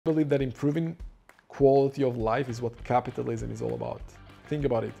I believe that improving quality of life is what capitalism is all about. Think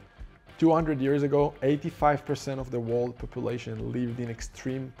about it. 200 years ago, 85% of the world population lived in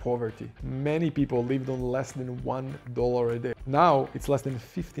extreme poverty. Many people lived on less than $1 a day. Now it's less than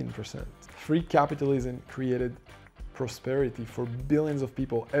 15%. Free capitalism created prosperity for billions of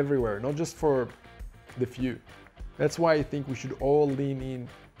people everywhere, not just for the few. That's why I think we should all lean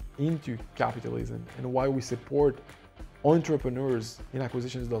into capitalism, and why we support entrepreneurs in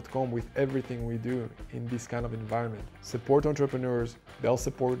acquisitions.com with everything we do in this kind of environment. Support entrepreneurs, they'll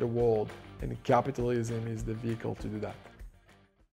support the world, and capitalism is the vehicle to do that.